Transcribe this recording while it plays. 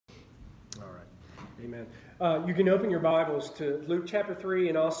Amen. You can open your Bibles to Luke chapter 3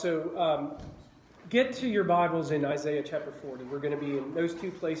 and also get to your Bibles in Isaiah chapter 40. We're going to be in those two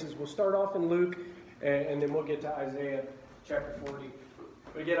places. We'll start off in Luke and then we'll get to Isaiah chapter 40.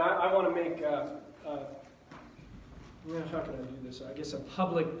 But again, I want to make, how can I do this? I guess a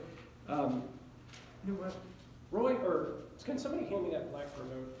public, you know what? Roy, or can somebody hand me that black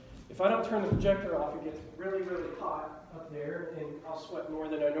remote? If I don't turn the projector off, it gets really, really hot up there, and I'll sweat more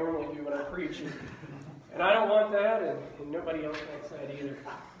than I normally do when I preach. And I don't want that, and nobody else wants that either.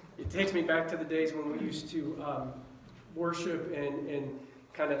 It takes me back to the days when we used to worship and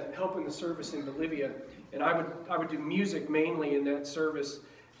kind of help in the service in Bolivia. And I would do music mainly in that service,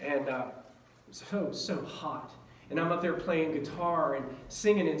 and so hot. And I'm up there playing guitar and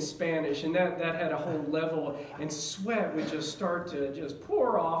singing in Spanish, and that had a whole level, and sweat would just start to just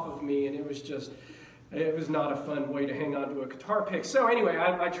pour off of me, and it was not a fun way to hang on to a guitar pick. So anyway,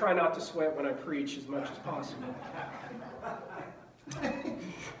 I try not to sweat when I preach as much as possible.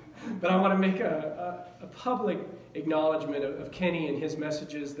 But I want to make a public acknowledgement of Kenny and his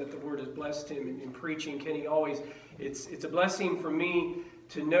messages, that the Lord has blessed him in preaching. Kenny always, it's a blessing for me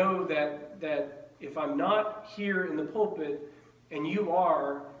to know that if I'm not here in the pulpit and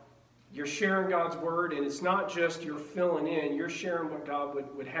you're sharing God's word, and it's not just you're filling in, you're sharing what God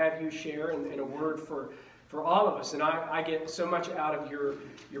would have you share in a word for all of us. And I get so much out of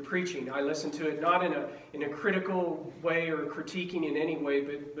your preaching. I listen to it not in a critical way or critiquing in any way,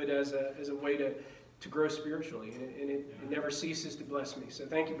 but as a way to grow spiritually. And it never ceases to bless me. So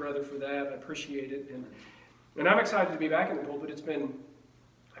thank you, brother, for that. I appreciate it. And I'm excited to be back in the pulpit. It's been,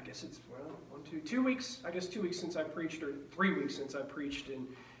 I guess it's, 2 weeks, I guess 2 weeks since I preached, or 3 weeks since I preached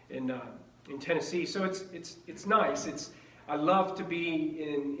in Tennessee. So it's nice. I love to be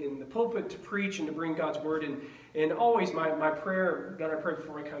in the pulpit to preach and to bring God's word. And always my prayer that I pray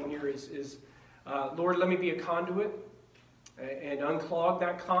before I come here is Lord, let me be a conduit and unclog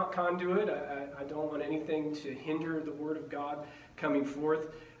that conduit. I don't want anything to hinder the word of God coming forth.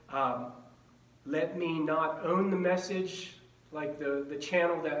 Let me not own the message like the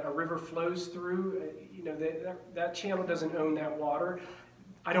channel that a river flows through. That channel doesn't own that water.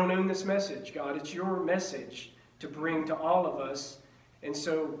 I don't own this message, God. It's your message to bring to all of us. And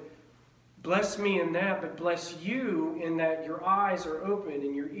so bless me in that, but bless you in that your eyes are open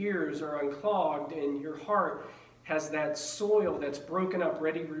and your ears are unclogged and your heart has that soil that's broken up,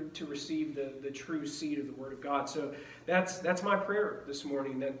 ready to receive the true seed of the Word of God. So that's my prayer this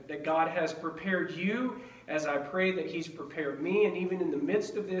morning, that God has prepared you as I pray that He's prepared me. And even in the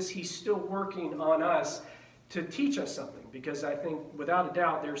midst of this, He's still working on us to teach us something, because I think without a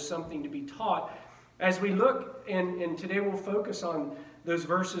doubt there's something to be taught. As we look, and today we'll focus on those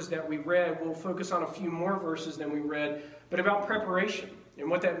verses that we read. We'll focus on a few more verses than we read, but about preparation and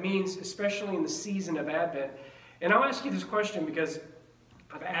what that means, especially in the season of Advent. And I'll ask you this question because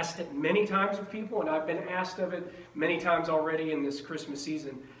I've asked it many times of people, and I've been asked of it many times already in this Christmas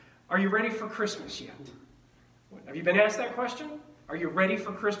season. Are you ready for Christmas yet? Have you been asked that question? Are you ready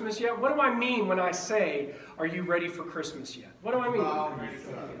for Christmas yet? What do I mean when I say, are you ready for Christmas yet? What do I mean?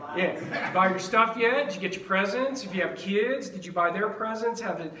 Yeah. Did you buy your stuff yet? Did you get your presents? If you have kids, did you buy their presents?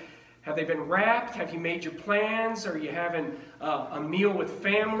 Have they been wrapped? Have you made your plans? Are you having a meal with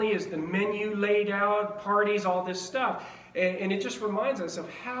family? Is the menu laid out? Parties, all this stuff. And it just reminds us of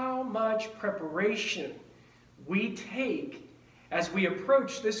how much preparation we take as we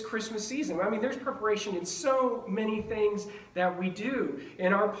approach this Christmas season. I mean, there's preparation in so many things that we do.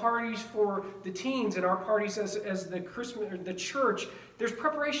 In our parties for the teens, and our parties as the church, there's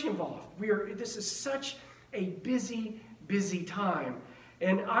preparation involved. This is such a busy, busy time.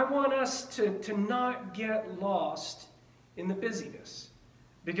 And I want us to not get lost in the busyness,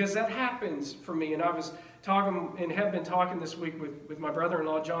 because that happens for me. And I was talking and have been talking this week with my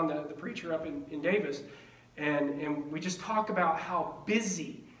brother-in-law, John, the preacher up in Davis. And we just talk about how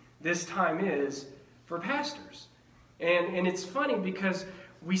busy this time is for pastors. And it's funny because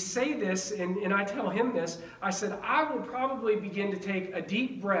we say this, and I tell him this. I said, I will probably begin to take a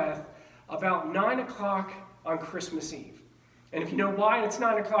deep breath about 9 o'clock on Christmas Eve. And if you know why it's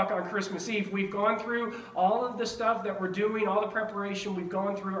 9 o'clock on Christmas Eve, we've gone through all of the stuff that we're doing, all the preparation. We've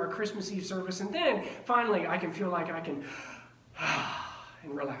gone through our Christmas Eve service. And then finally I can feel like I can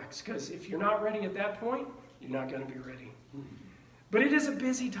and relax. Because if you're not ready at that point, you're not going to be ready. But it is a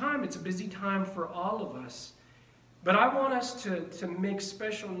busy time. It's a busy time for all of us. But I want us to make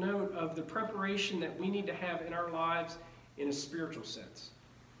special note of the preparation that we need to have in our lives in a spiritual sense.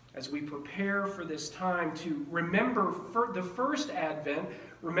 As we prepare for this time to remember the first Advent,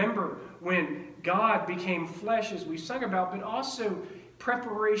 remember when God became flesh, as we sung about, but also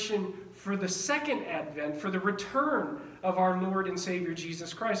preparation for the second advent, for the return of our Lord and Savior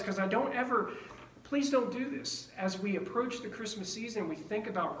Jesus Christ. Because please don't do this. As we approach the Christmas season, we think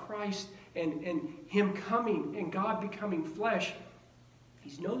about Christ and Him coming and God becoming flesh.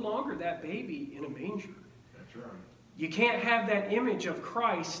 He's no longer that baby in a manger. That's right. You can't have that image of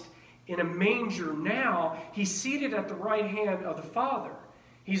Christ in a manger now. He's seated at the right hand of the Father.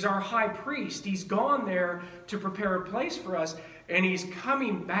 He's our high priest. He's gone there to prepare a place for us, and He's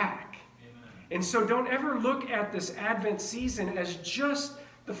coming back. Amen. And so don't ever look at this Advent season as just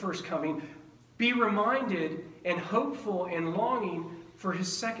the first coming. Be reminded and hopeful and longing for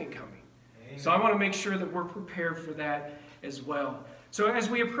His second coming. Amen. So I want to make sure that we're prepared for that as well. So as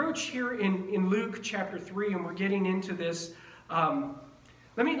we approach here in Luke chapter 3, and we're getting into this,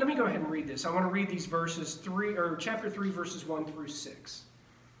 let me go ahead and read this. I want to read these chapter 3, verses 1 through 6.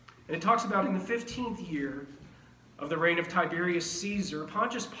 And it talks about in the 15th year of the reign of Tiberius Caesar,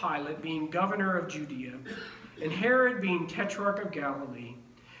 Pontius Pilate being governor of Judea, and Herod being tetrarch of Galilee,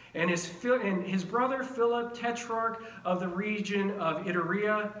 and his brother Philip, tetrarch of the region of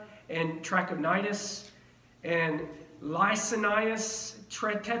Iturea and Trachonitis, and Lysanias,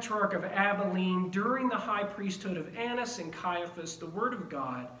 tetrarch of Abilene, during the high priesthood of Annas and Caiaphas, the word of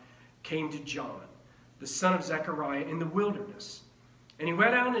God came to John, the son of Zechariah, in the wilderness. And he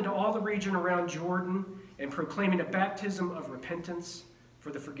went out into all the region around Jordan, and proclaiming a baptism of repentance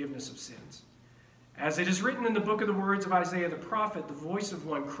for the forgiveness of sins. As it is written in the book of the words of Isaiah the prophet, the voice of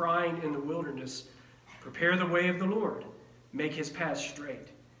one crying in the wilderness, prepare the way of the Lord, make His path straight.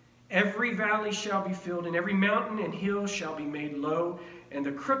 Every valley shall be filled, and every mountain and hill shall be made low, and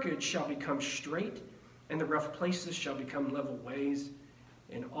the crooked shall become straight, and the rough places shall become level ways,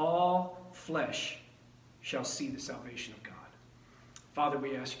 and all flesh shall see the salvation of God. Father,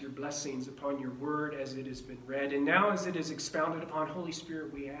 we ask your blessings upon your word as it has been read, and now as it is expounded upon. Holy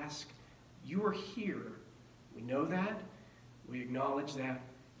Spirit, we ask, you are here. We know that. We acknowledge that.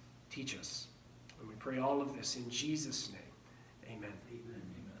 Teach us. And we pray all of this in Jesus' name. Amen. Amen.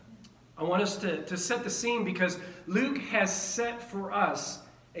 I want us to set the scene because Luke has set for us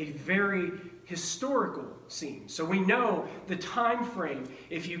a very historical scene. So we know the time frame.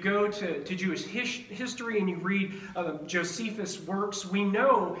 If you go to Jewish history and you read Josephus' works, we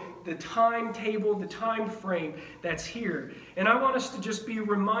know the timetable, the time frame that's here. And I want us to just be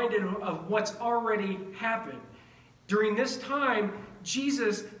reminded of what's already happened. During this time,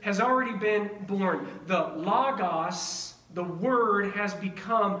 Jesus has already been born. The Logos, the Word, has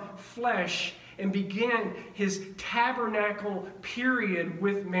become flesh and began His tabernacle period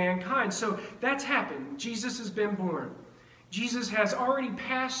with mankind. So that's happened. Jesus has been born. Jesus has already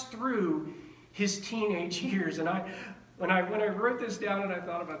passed through His teenage years. And when I wrote this down and I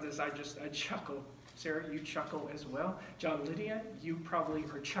thought about this, I chuckled. Sarah, you chuckle as well. John, Lydia, you probably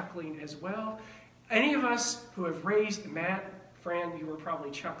are chuckling as well. Any of us who have raised Matt, Fran, you were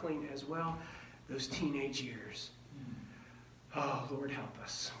probably chuckling as well. Those teenage years. Oh, Lord, help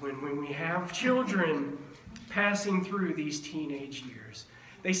us. When we have children passing through these teenage years.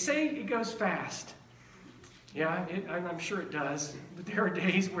 They say it goes fast. Yeah, I'm sure it does. But there are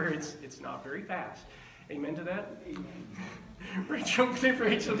days where it's not very fast. Amen to that? Amen. Rachel,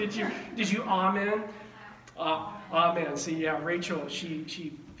 did you amen? Amen. See, yeah, Rachel,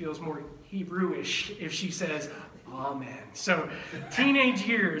 she feels more Hebrewish if she says amen. So, teenage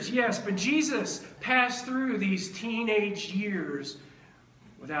years, yes, but Jesus passed through these teenage years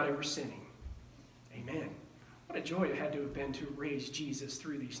without ever sinning. Amen. What a joy it had to have been to raise Jesus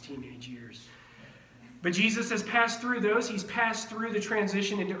through these teenage years. But Jesus has passed through those. He's passed through the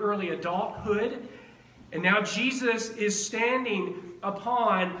transition into early adulthood. And now Jesus is standing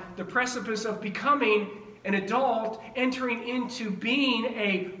upon the precipice of becoming an adult, entering into being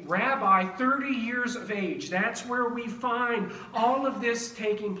a rabbi, 30 years of age. That's where we find all of this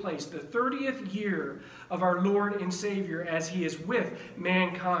taking place. The 30th year of our Lord and Savior as He is with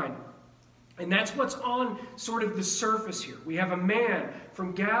mankind. And that's what's on sort of the surface here. We have a man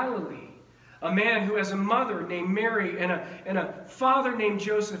from Galilee, a man who has a mother named Mary and a father named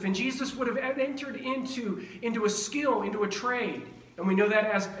Joseph. And Jesus would have entered into a skill, into a trade. And we know that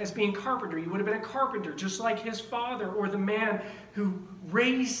as being carpenter. He would have been a carpenter, just like his father or the man who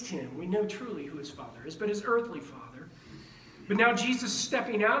raised him. We know truly who his father is, but his earthly father. But now Jesus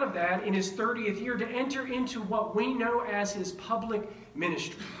stepping out of that in His 30th year to enter into what we know as His public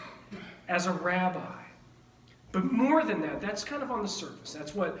ministry, as a rabbi. But more than that, that's kind of on the surface.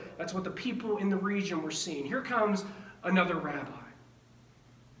 That's what the people in the region were seeing. Here comes another rabbi.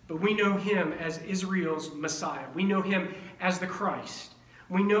 But we know Him as Israel's Messiah. We know Him as the Christ.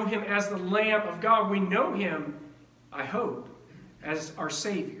 We know Him as the Lamb of God. We know Him, I hope, as our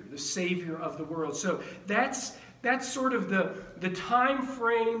Savior, the Savior of the world. So that's sort of the time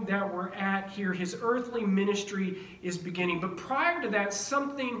frame that we're at here. His earthly ministry is beginning. But prior to that,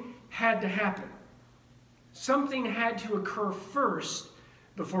 something had to happen. Something had to occur first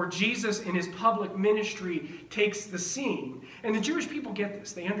before Jesus in his public ministry takes the scene. And the Jewish people get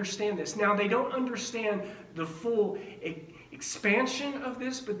this. They understand this. Now, they don't understand the full expansion of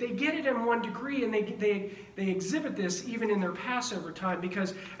this, but they get it in one degree, and they exhibit this even in their Passover time,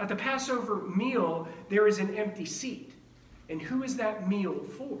 because at the Passover meal, there is an empty seat. And who is that meal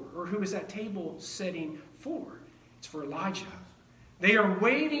for? Or who is that table setting for? It's for Elijah. They are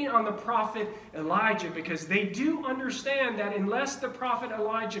waiting on the prophet Elijah because they do understand that unless the prophet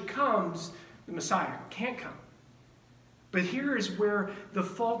Elijah comes, the Messiah can't come. But here is where the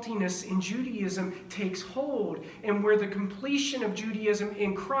faultiness in Judaism takes hold, and where the completion of Judaism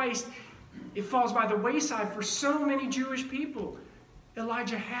in Christ, it falls by the wayside for so many Jewish people.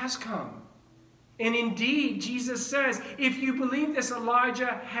 Elijah has come. And indeed, Jesus says, if you believe this,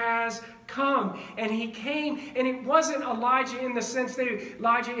 Elijah has come. And he came, and it wasn't Elijah in the sense that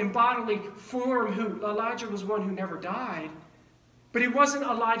Elijah in bodily form, Elijah was one who never died. But it wasn't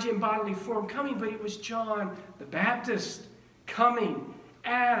Elijah in bodily form coming, but it was John the Baptist coming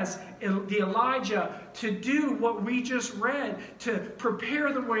as the Elijah to do what we just read, to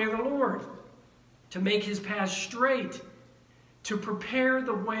prepare the way of the Lord, to make his path straight, to prepare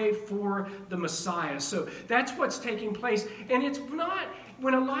the way for the Messiah. So that's what's taking place. And it's not,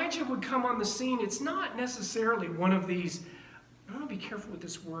 when Elijah would come on the scene, it's not necessarily one of these, I want to be careful with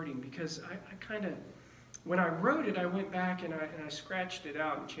this wording, because I kind of, when I wrote it, I went back and I scratched it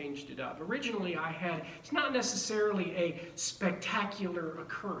out and changed it up. Originally, it's not necessarily a spectacular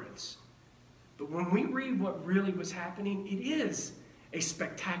occurrence. But when we read what really was happening, it is a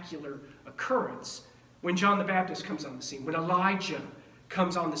spectacular occurrence. When John the Baptist comes on the scene, when Elijah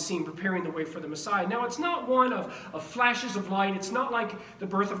comes on the scene preparing the way for the Messiah. Now, it's not one of flashes of light. It's not like the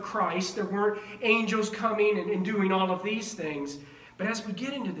birth of Christ. There weren't angels coming and doing all of these things. But as we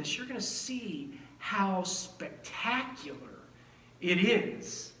get into this, you're going to see how spectacular it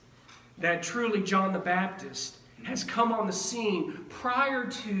is that truly John the Baptist has come on the scene prior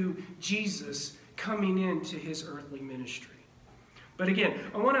to Jesus coming into his earthly ministry. But again,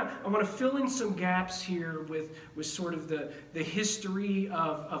 I want to fill in some gaps here with sort of the history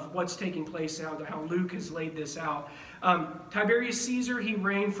of what's taking place, how Luke has laid this out. Tiberius Caesar, he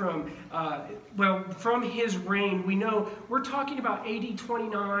reigned from his reign, we know we're talking about AD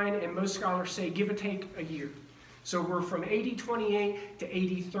 29, and most scholars say give or take a year. So we're from AD 28 to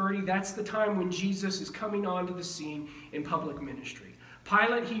AD 30. That's the time when Jesus is coming onto the scene in public ministry.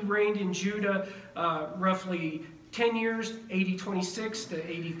 Pilate, he reigned in Judah roughly 10 years, AD 26 to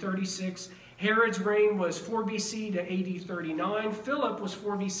AD 36. Herod's reign was 4 BC to AD 39. Philip was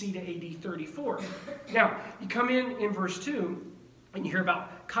 4 BC to AD 34. Now, you come in verse 2, and you hear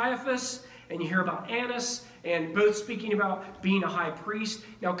about Caiaphas, and you hear about Annas, and both speaking about being a high priest.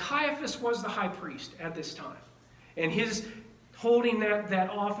 Now, Caiaphas was the high priest at this time, and his holding that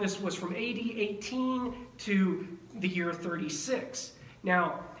office was from AD 18 to the year 36.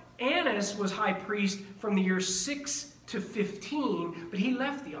 Now, Annas was high priest from the year 6 to 15, but he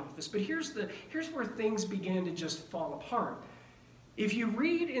left the office. But here's where things began to just fall apart. If you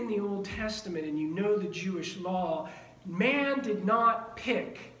read in the Old Testament and you know the Jewish law, man did not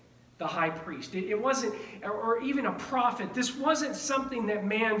pick the high priest. It wasn't, or even a prophet. This wasn't something that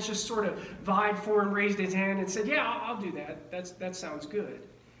man just sort of vied for and raised his hand and said, yeah, I'll do that. That sounds good.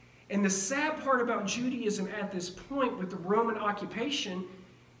 And the sad part about Judaism at this point with the Roman occupation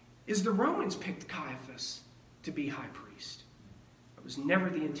is the Romans picked Caiaphas to be high priest. It was never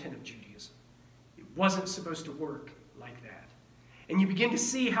the intent of Judaism. It wasn't supposed to work like that. And you begin to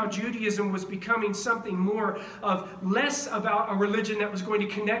see how Judaism was becoming something less about a religion that was going to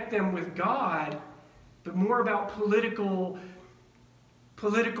connect them with God, but more about political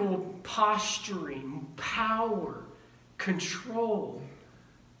posturing, power, control,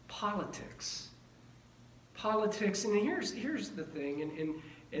 politics. And here's the thing,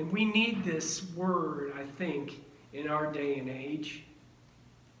 and we need this word, I think, in our day and age.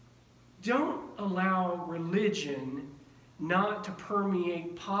 Don't allow religion not to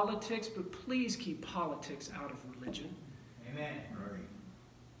permeate politics, but please keep politics out of religion. Amen. Right.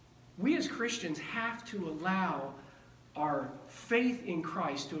 We as Christians have to allow our faith in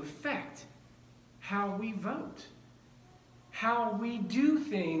Christ to affect how we vote, how we do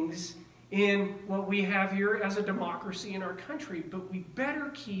things in what we have here as a democracy in our country. But we better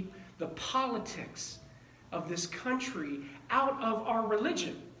keep the politics of this country out of our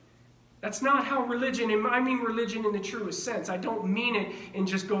religion. That's not how religion, and I mean religion in the truest sense. I don't mean it in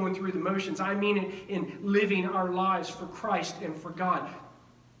just going through the motions. I mean it in living our lives for Christ and for God.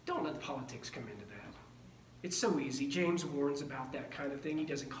 Don't let politics come into that. It's so easy. James warns about that kind of thing. He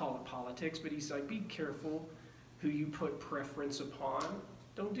doesn't call it politics, but he's like, be careful who you put preference upon.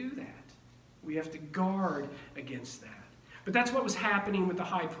 Don't do that. We have to guard against that. But that's what was happening with the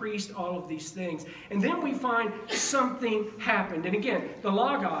high priest, all of these things. And then we find something happened. And again, the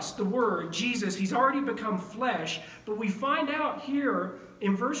Logos, the Word, Jesus, he's already become flesh. But we find out here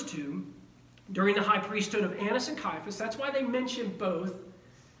in verse 2, during the high priesthood of Annas and Caiaphas, that's why they mention both.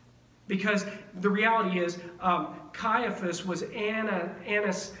 Because the reality is, Caiaphas was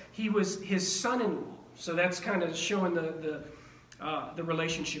Annas, he was his son-in-law. So that's kind of showing the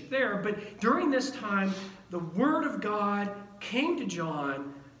relationship there. But during this time, the Word of God came to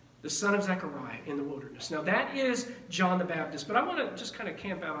John, the son of Zechariah, in the wilderness. Now that is John the Baptist. But I want to just kind of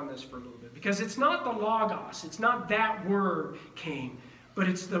camp out on this for a little bit. Because it's not the Logos. It's not that Word came. But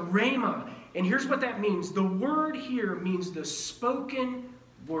it's the Rhema. And here's what that means. The word here means the spoken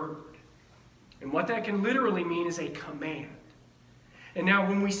word. And what that can literally mean is a command. And now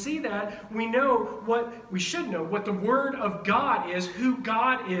when we see that, we know what we should know, what the Word of God is, who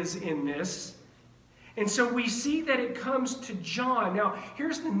God is in this. And so we see that it comes to John. Now,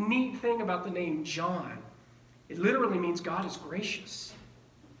 here's the neat thing about the name John. It literally means God is gracious.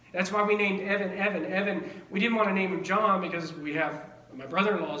 That's why we named Evan Evan. Evan, we didn't want to name him John because we have, my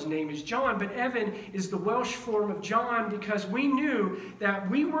brother-in-law's name is John, but Evan is the Welsh form of John because we knew that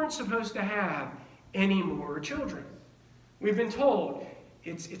we weren't supposed to have any more children. We've been told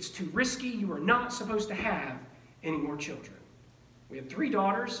it's too risky. You are not supposed to have any more children. We had 3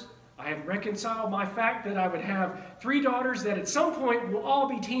 daughters. I had reconciled my fact that I would have 3 daughters that at some point will all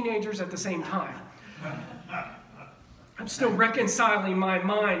be teenagers at the same time. I'm still reconciling my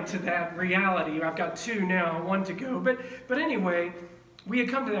mind to that reality. I've got 2 now, 1 to go. But anyway, we had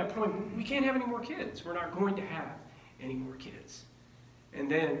come to that point. We can't have any more kids. We're not going to have any more kids. And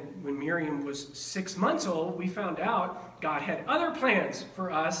then when Miriam was 6 months old, we found out God had other plans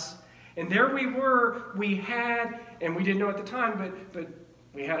for us. And there we were, we had, and we didn't know at the time, but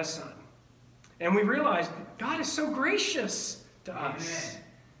we had a son. And we realized God is so gracious to us.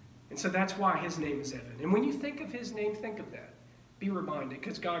 And so that's why his name is Evan. And when you think of his name, think of that. Be reminded,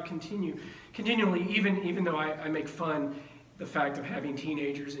 because God continually, even though I make fun the fact of having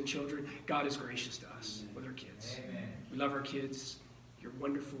teenagers and children, God is gracious to us with our kids. Amen. We love our kids. You're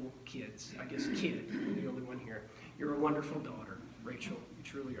wonderful kids. I guess kid, you're the only one here. You're a wonderful daughter, Rachel. You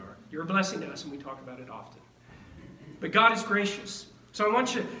truly are. You're a blessing to us, and we talk about it often. But God is gracious. So I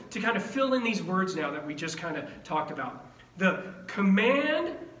want you to kind of fill in these words now that we just kind of talked about. The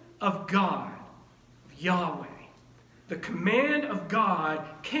command of God, Yahweh. The command of God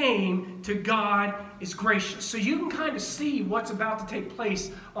came to God is gracious. So you can kind of see what's about to take place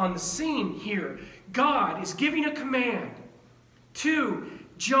on the scene here. God is giving a command to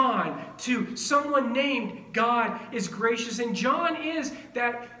John, to someone named God is gracious. And John is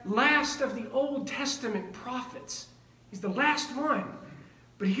that last of the Old Testament prophets. He's the last one.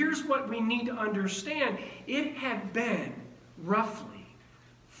 But here's what we need to understand. It had been roughly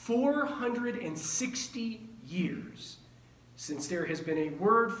 460 years since there has been a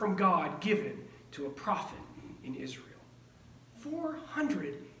word from God given to a prophet in Israel.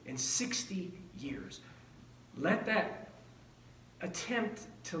 460 years. Let that attempt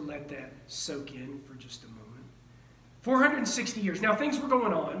to let that soak in for just a moment. 460 years. Now, things were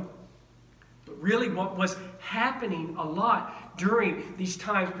going on, but really what was happening a lot during these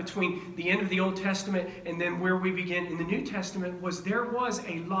times between the end of the Old Testament and then where we begin in the New Testament was there was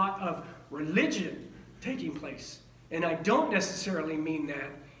a lot of religion taking place. And I don't necessarily mean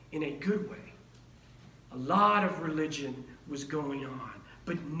that in a good way. A lot of religion was going on,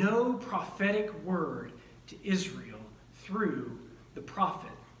 but no prophetic word to Israel through the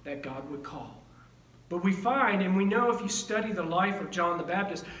prophet that God would call. But we find, and we know if you study the life of John the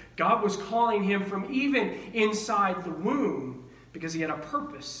Baptist, God was calling him from even inside the womb because he had a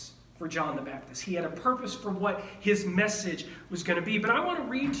purpose for John the Baptist. He had a purpose for what his message was going to be. But I want to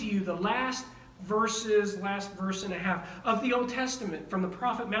read to you the last verse and a half of the Old Testament from the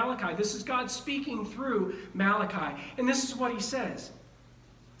prophet Malachi. This is God speaking through Malachi. And this is what he says.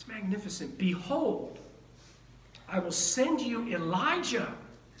 It's magnificent. Behold, I will send you Elijah,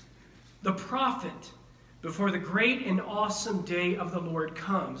 the prophet, before the great and awesome day of the Lord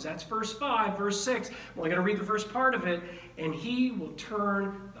comes. That's verse 5. Verse 6. Well, I'm going to read the first part of it. And he will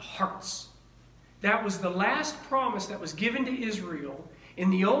turn the hearts. That was the last promise that was given to Israel in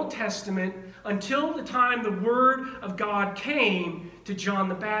the Old Testament until the time the word of God came to John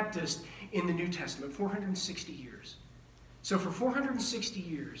the Baptist. in the New Testament, 460 years. So for 460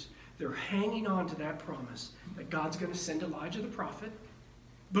 years, they're hanging on to that promise that God's going to send Elijah the prophet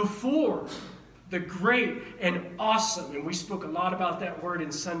before the great and awesome, and we spoke a lot about that word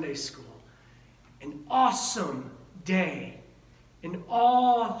in Sunday school, an awesome day, an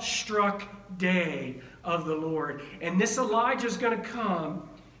awe-struck day of the Lord. And this Elijah is going to come,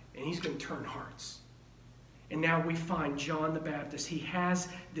 and he's going to turn hearts. And now we find John the Baptist. He has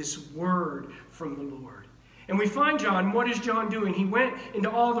this word from the Lord. And we find John, what is John doing? He went into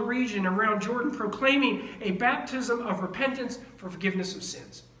all the region around Jordan proclaiming a baptism of repentance for forgiveness of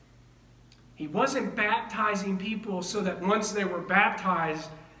sins. He wasn't baptizing people so that once they were baptized,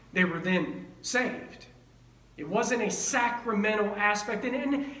 they were then saved. It wasn't a sacramental aspect.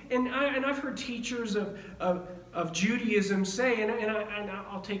 And I've heard teachers of Judaism say, and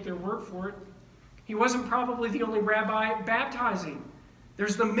I'll take their word for it, he wasn't probably the only rabbi baptizing.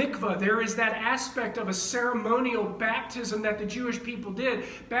 There's the mikvah. There is that aspect of a ceremonial baptism that the Jewish people did.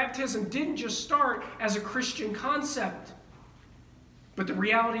 Baptism didn't just start as a Christian concept, but the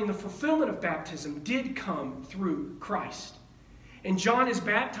reality and the fulfillment of baptism did come through Christ. And John is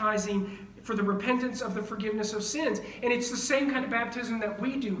baptizing for the repentance of the forgiveness of sins. And it's the same kind of baptism that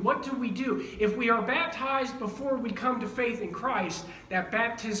we do. What do? If we are baptized before we come to faith in Christ, that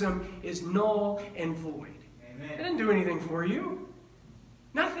baptism is null and void. Amen. It doesn't do anything for you.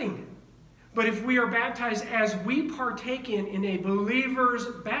 Nothing. But if we are baptized as we partake in a believer's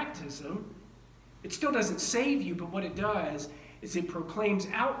baptism, it still doesn't save you, but what it does is it proclaims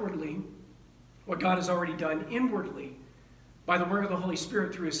outwardly what God has already done inwardly by the work of the Holy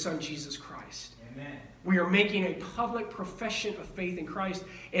Spirit through His Son, Jesus Christ. Amen. We are making a public profession of faith in Christ,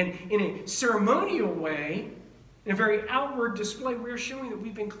 and in a ceremonial way, in a very outward display, we are showing that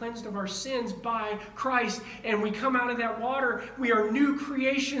we've been cleansed of our sins by Christ, and we come out of that water. We are new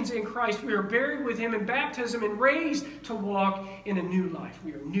creations in Christ. We are buried with Him in baptism and raised to walk in a new life.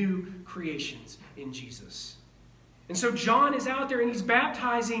 We are new creations in Jesus. And so John is out there and he's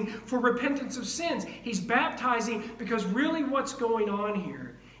baptizing for repentance of sins. He's baptizing because really what's going on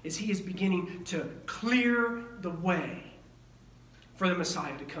here is he is beginning to clear the way for the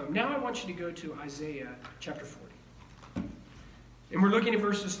Messiah to come. Now I want you to go to Isaiah chapter 40. And we're looking at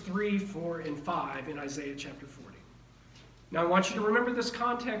verses 3, 4, and 5 in Isaiah chapter 40. Now I want you to remember this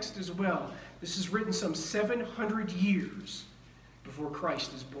context as well. This is written some 700 years before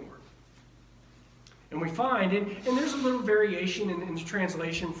Christ is born. And we find, and there's a little variation in the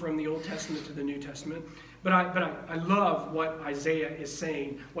translation from the Old Testament to the New Testament, but I love what Isaiah is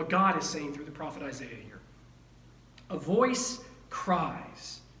saying, what God is saying through the prophet Isaiah here. A voice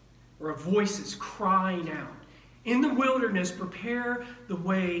cries, or a voice is crying out. In the wilderness, prepare the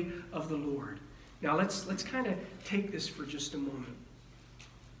way of the Lord. Now let's kind of take this for just a moment.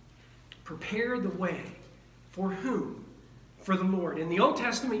 Prepare the way. For whom? For the Lord. In the Old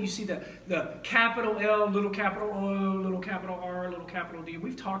Testament, you see the capital L, little capital O, little capital R, little capital D.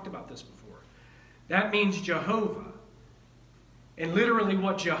 We've talked about this before. That means Jehovah. And literally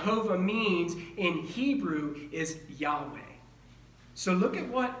what Jehovah means in Hebrew is Yahweh. So look at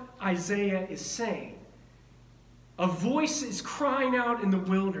what Isaiah is saying. A voice is crying out in the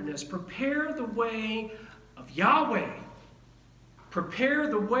wilderness, prepare the way of Yahweh. Prepare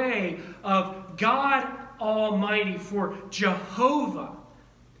the way of God Almighty, for Jehovah.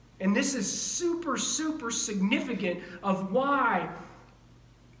 And this is super, super significant of why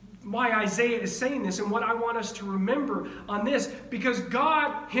Isaiah is saying this and what I want us to remember on this. Because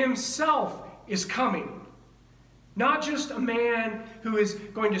God Himself is coming. Not just a man who is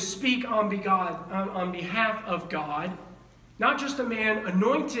going to speak on behalf of God. Not just a man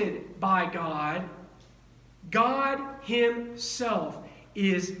anointed by God. God Himself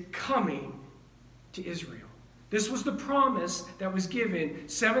is coming to Israel. This was the promise that was given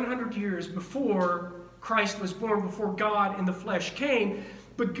 700 years before Christ was born, before God in the flesh came.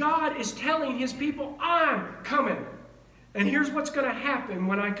 But God is telling His people, I'm coming. And here's what's going to happen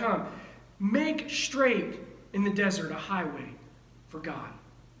when I come. Make straight in the desert a highway for God,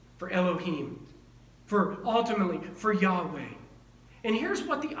 for Elohim, for ultimately for Yahweh. And here's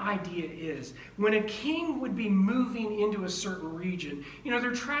what the idea is. When a king would be moving into a certain region,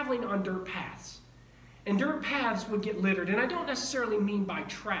 they're traveling on dirt paths. And dirt paths would get littered. And I don't necessarily mean by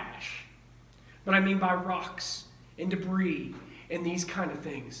trash, but I mean by rocks and debris and these kind of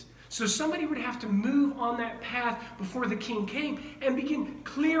things. So somebody would have to move on that path before the king came and begin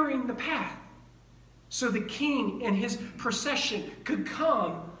clearing the path. So the king and his procession could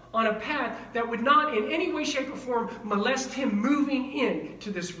come on a path that would not in any way, shape, or form molest him moving into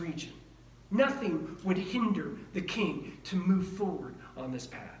this region. Nothing would hinder the king to move forward on this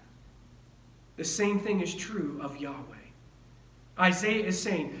path. the same thing is true of Yahweh. Isaiah is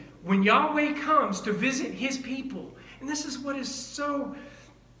saying, when Yahweh comes to visit his people, and this is what is so,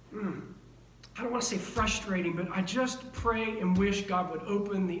 I don't want to say frustrating, but I just pray and wish God would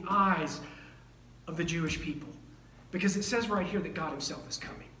open the eyes of the Jewish people. Because it says right here that God himself is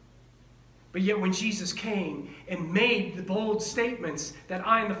coming. But yet when Jesus came and made the bold statements that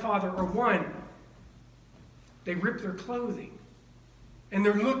I and the Father are one, they rip their clothing. And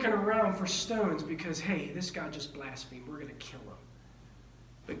they're looking around for stones because, hey, this guy just blasphemed. We're going to kill him.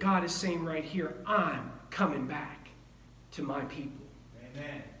 But God is saying right here, I'm coming back to my people.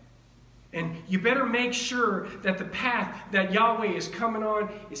 Amen. And you better make sure that the path that Yahweh is coming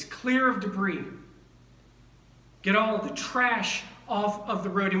on is clear of debris. Get all of the trash off of the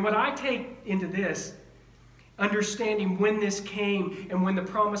road. And what I take into this, understanding when this came and when the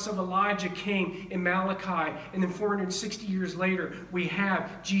promise of Elijah came in Malachi, and then 460 years later, we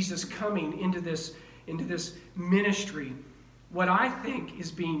have Jesus coming into this ministry. What I think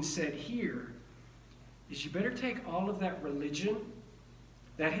is being said here is you better take all of that religion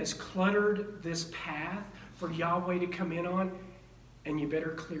that has cluttered this path for Yahweh to come in on, and you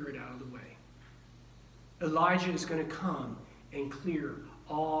better clear it out of the way. Elijah is going to come and clear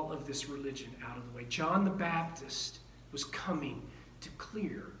all of this religion out of the way. John the Baptist was coming to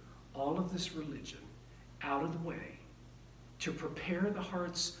clear all of this religion out of the way, to prepare the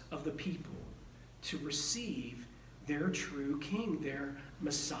hearts of the people to receive their true king, their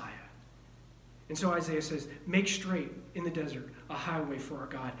Messiah. And so Isaiah says, make straight in the desert a highway for our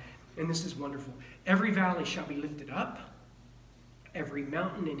God. And this is wonderful. Every valley shall be lifted up. Every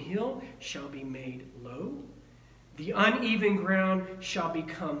mountain and hill shall be made low. The uneven ground shall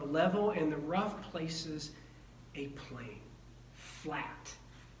become level, and the rough places a plain, flat.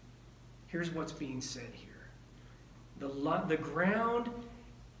 Here's what's being said here. The ground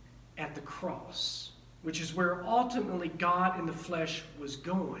at the cross, which is where ultimately God in the flesh was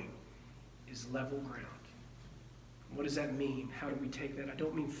going, is level ground. What does that mean? How do we take that? I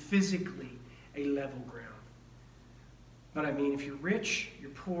don't mean physically a level ground. But I mean, if you're rich,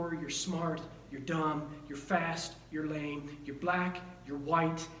 you're poor, you're smart, you're dumb, you're fast, you're lame, you're black, you're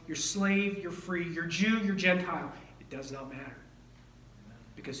white, you're slave, you're free, you're Jew, you're Gentile, it does not matter.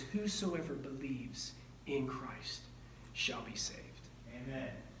 Because whosoever believes in Christ shall be saved. Amen.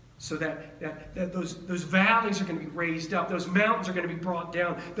 So that those valleys are going to be raised up, those mountains are going to be brought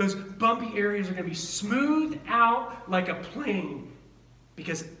down, those bumpy areas are going to be smoothed out like a plain.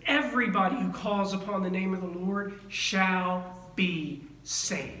 Because everybody who calls upon the name of the Lord shall be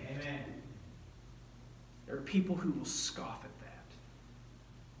saved. Amen. There are people who will scoff at that.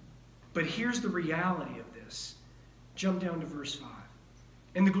 But here's the reality of this. Jump down to verse 5.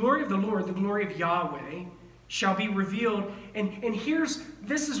 And the glory of the Lord, the glory of Yahweh, shall be revealed. And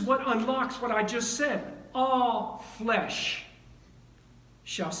this is what unlocks what I just said. All flesh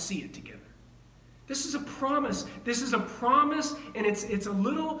shall see it together. This is a promise. This is a promise, and it's a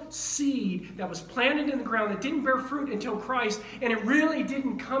little seed that was planted in the ground that didn't bear fruit until Christ, and it really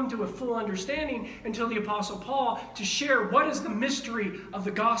didn't come to a full understanding until the Apostle Paul to share what is the mystery of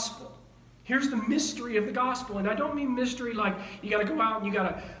the gospel. Here's the mystery of the gospel, and I don't mean mystery like you got to go out and you got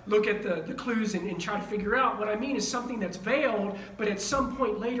to look at the clues and try to figure out. What I mean is something that's veiled, but at some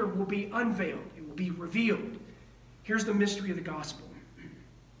point later will be unveiled. It will be revealed. Here's the mystery of the gospel.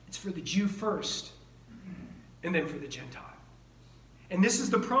 It's for the Jew first, and then for the Gentile. And this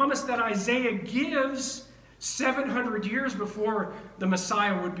is the promise that Isaiah gives 700 years before the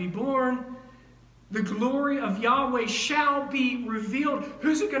Messiah would be born. The glory of Yahweh shall be revealed.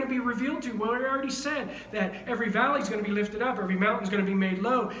 Who's it going to be revealed to? Well, I already said that every valley is going to be lifted up, every mountain is going to be made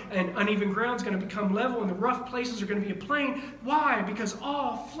low, and uneven ground is going to become level, and the rough places are going to be a plain. Why? Because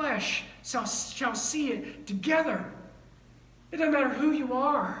all flesh shall see it together. It doesn't matter who you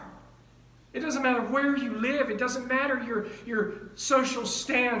are. It doesn't matter where you live. It doesn't matter your social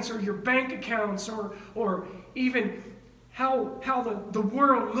stance or your bank accounts or even how the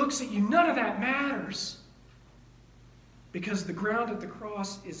world looks at you. None of that matters. Because the ground at the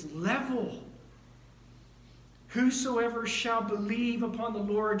cross is level. Whosoever shall believe upon the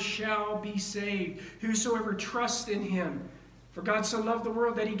Lord shall be saved. Whosoever trusts in him. For God so loved the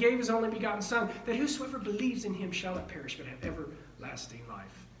world that he gave his only begotten Son, that whosoever believes in him shall not perish but have everlasting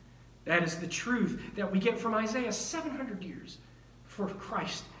life. That is the truth that we get from Isaiah 700 years before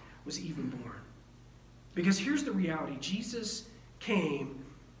Christ was even born. Because here's the reality. Jesus came,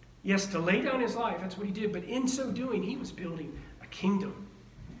 yes, to lay down his life. That's what he did. But in so doing, he was building a kingdom.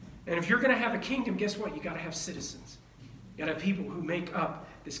 And if you're going to have a kingdom, guess what? You got to have citizens. You got to have people who make up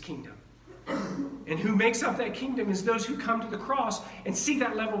this kingdom. And who makes up that kingdom is those who come to the cross and see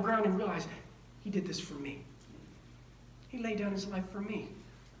that level ground and realize He did this for me. He laid down his life for me.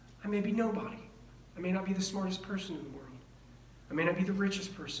 I may be nobody. I may not be the smartest person in the world. I may not be the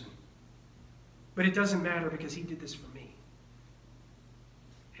richest person. But it doesn't matter because he did this for me.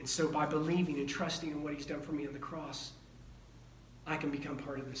 And so by believing and trusting in what he's done for me on the cross, I can become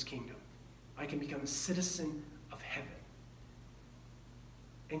part of this kingdom. I can become a citizen of heaven.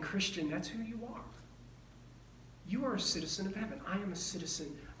 And Christian, that's who you are. You are a citizen of heaven. I am a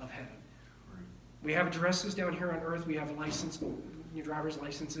citizen of heaven. We have addresses down here on earth. We have your driver's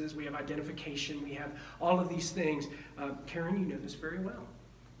licenses. We have identification. We have all of these things. Karen, you know this very well.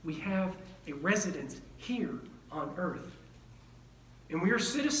 We have a residence here on earth. And we are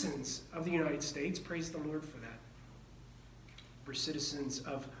citizens of the United States. Praise the Lord for that. We're citizens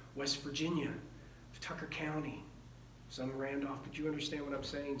of West Virginia, of Tucker County, some Randolph, but you understand what I'm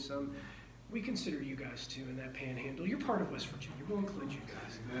saying. Some, we consider you guys too in that panhandle. You're part of West Virginia. We'll include you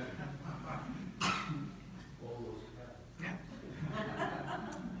guys.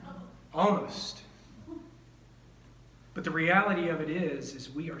 Almost. But the reality of it is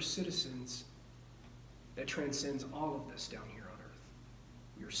we are citizens that transcends all of this down here on earth.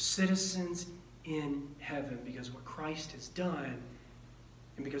 We are citizens in heaven because of what Christ has done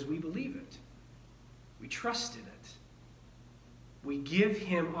and because we believe it. We trust in it. We give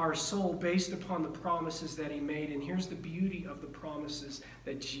him our soul based upon the promises that he made. And here's the beauty of the promises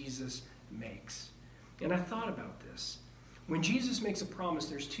that Jesus makes. And I thought about this. When Jesus makes a promise,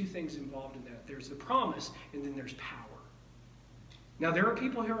 there's two things involved in that. There's the promise, and then there's power. Now, there are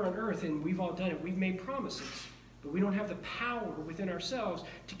people here on earth, and we've all done it. We've made promises, but we don't have the power within ourselves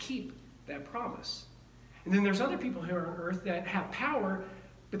to keep that promise. And then there's other people here on earth that have power,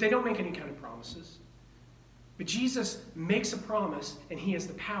 but they don't make any kind of promises. But Jesus makes a promise, and he has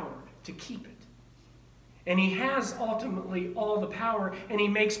the power to keep it. And he has ultimately all the power, and he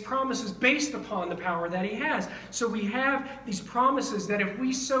makes promises based upon the power that he has. So we have these promises that if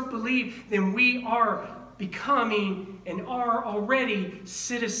we so believe, then we are becoming and are already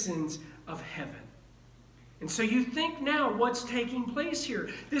citizens of heaven. And so you think now what's taking place here.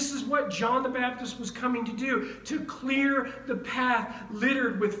 This is what John the Baptist was coming to do, to clear the path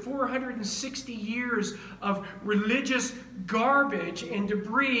littered with 460 years of religious garbage and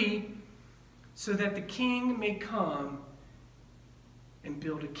debris so that the king may come and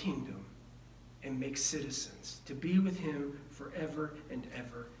build a kingdom and make citizens to be with him forever and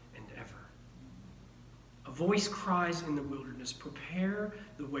ever and ever. A voice cries in the wilderness, prepare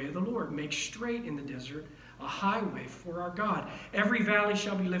the way of the Lord, make straight in the desert a highway for our God. Every valley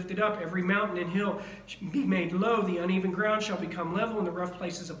shall be lifted up, every mountain and hill shall be made low, the uneven ground shall become level, and the rough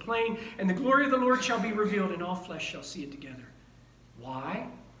places a plain, and the glory of the Lord shall be revealed, and all flesh shall see it together. Why?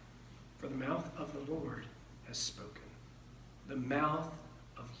 For the mouth of the Lord has spoken. The mouth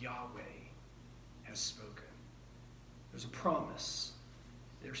of Yahweh has spoken. There's a promise.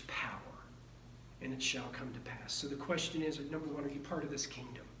 There's power. And it shall come to pass. So the question is, number one, are you part of this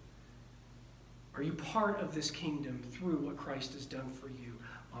kingdom? Are you part of this kingdom through what Christ has done for you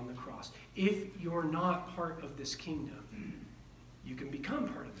on the cross? If you're not part of this kingdom, you can become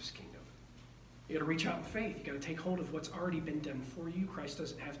part of this kingdom. You got to reach out in faith. You got to take hold of what's already been done for you. Christ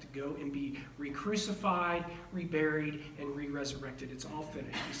doesn't have to go and be re-crucified, re-buried, and re-resurrected. It's all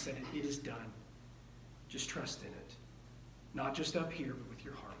finished. He said it is done. Just trust in it. Not just up here, but with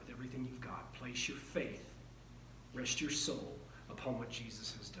your heart, with everything you've got. Place your faith. Rest your soul upon what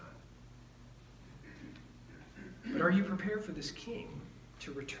Jesus has done. But are you prepared for this king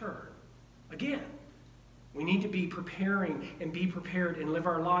to return again? We need to be preparing and be prepared and live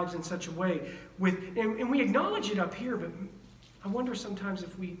our lives in such a way and we acknowledge it up here, but I wonder sometimes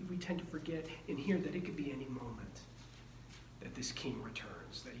if we tend to forget in here that it could be any moment that this king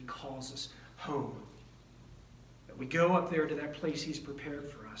returns, that he calls us home, that we go up there to that place he's prepared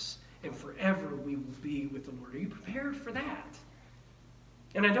for us, and forever we will be with the Lord. Are you prepared for that?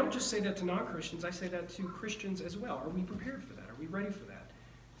 And I don't just say that to non-Christians, I say that to Christians as well. Are we prepared for that? Are we ready for that?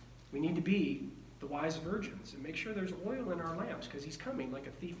 We need to be the wise virgins and make sure there's oil in our lamps because he's coming like a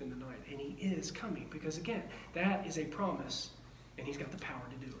thief in the night. And he is coming because, again, that is a promise and he's got the power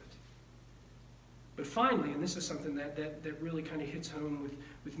to do it. But finally, and this is something that really kind of hits home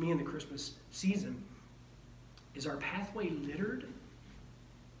with me in the Christmas season, is our pathway littered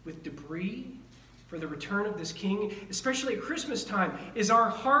with debris for the return of this king, especially at Christmas time? Is our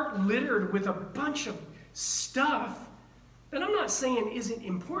heart littered with a bunch of stuff that I'm not saying isn't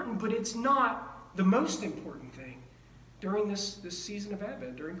important, but it's not the most important thing during this season of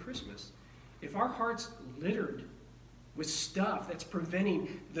Advent, during Christmas? If our heart's littered with stuff that's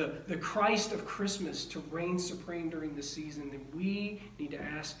preventing the Christ of Christmas to reign supreme during this season, then we need to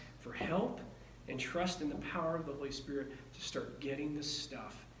ask for help and trust in the power of the Holy Spirit to start getting this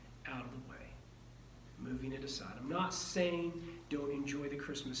stuff out of the way, moving it aside. I'm not saying don't enjoy the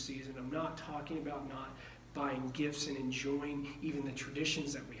Christmas season. I'm not talking about not buying gifts and enjoying even the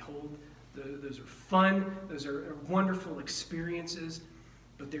traditions that we hold. Those are fun. Those are wonderful experiences.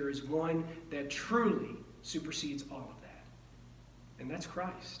 But there is one that truly supersedes all of that. And that's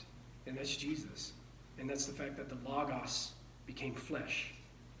Christ. And that's Jesus. And that's the fact that the Logos became flesh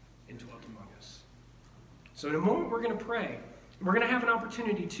and dwelt among us. So in a moment we're going to pray. We're going to have an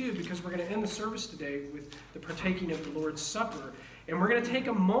opportunity too, because we're going to end the service today with the partaking of the Lord's Supper. And we're going to take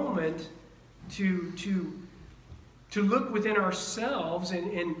a moment to look within ourselves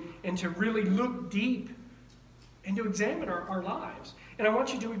and to really look deep and to examine our lives. And I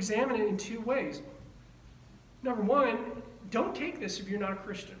want you to examine it in two ways. Number one, don't take this if you're not a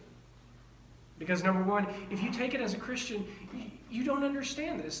Christian. Because number one, if you take it as a Christian, you don't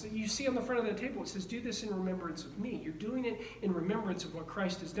understand this. You see on the front of the table, it says, do this in remembrance of me. You're doing it in remembrance of what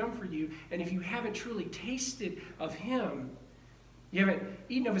Christ has done for you. And if you haven't truly tasted of him, you haven't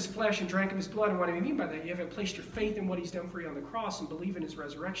eaten of his flesh and drank of his blood, and what I mean by that, you haven't placed your faith in what he's done for you on the cross and believe in his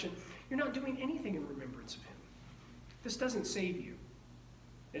resurrection, you're not doing anything in remembrance of him. This doesn't save you.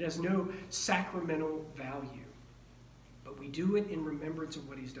 It has no sacramental value. But we do it in remembrance of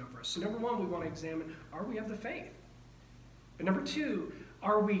what he's done for us. So number one, we want to examine, are we of the faith? But number two,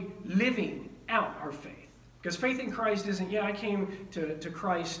 are we living out our faith? Because faith in Christ isn't, yeah, I came to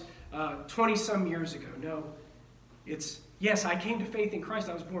Christ 20-some years ago. No, it's, yes, I came to faith in Christ,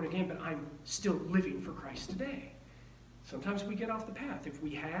 I was born again, but I'm still living for Christ today. Sometimes we get off the path. If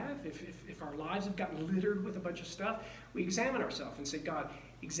we have, if our lives have gotten littered with a bunch of stuff, we examine ourselves and say, God,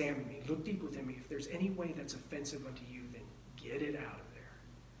 examine me. Look deep within me. If there's any way that's offensive unto you, then get it out of there.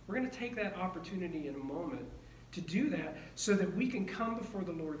 We're going to take that opportunity in a moment to do that so that we can come before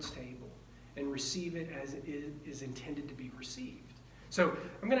the Lord's table and receive it as it is intended to be received. So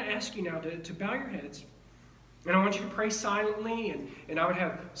I'm going to ask you now to bow your heads. And I want you to pray silently, and I would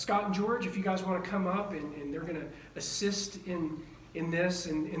have Scott and George, if you guys want to come up, and they're going to assist in this.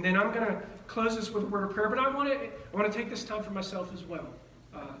 And then I'm going to close this with a word of prayer. But I want to take this time for myself as well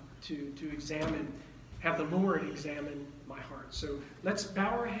to examine, have the Lord examine my heart. So let's bow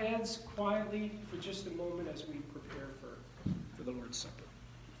our heads quietly for just a moment as we prepare for the Lord's Supper.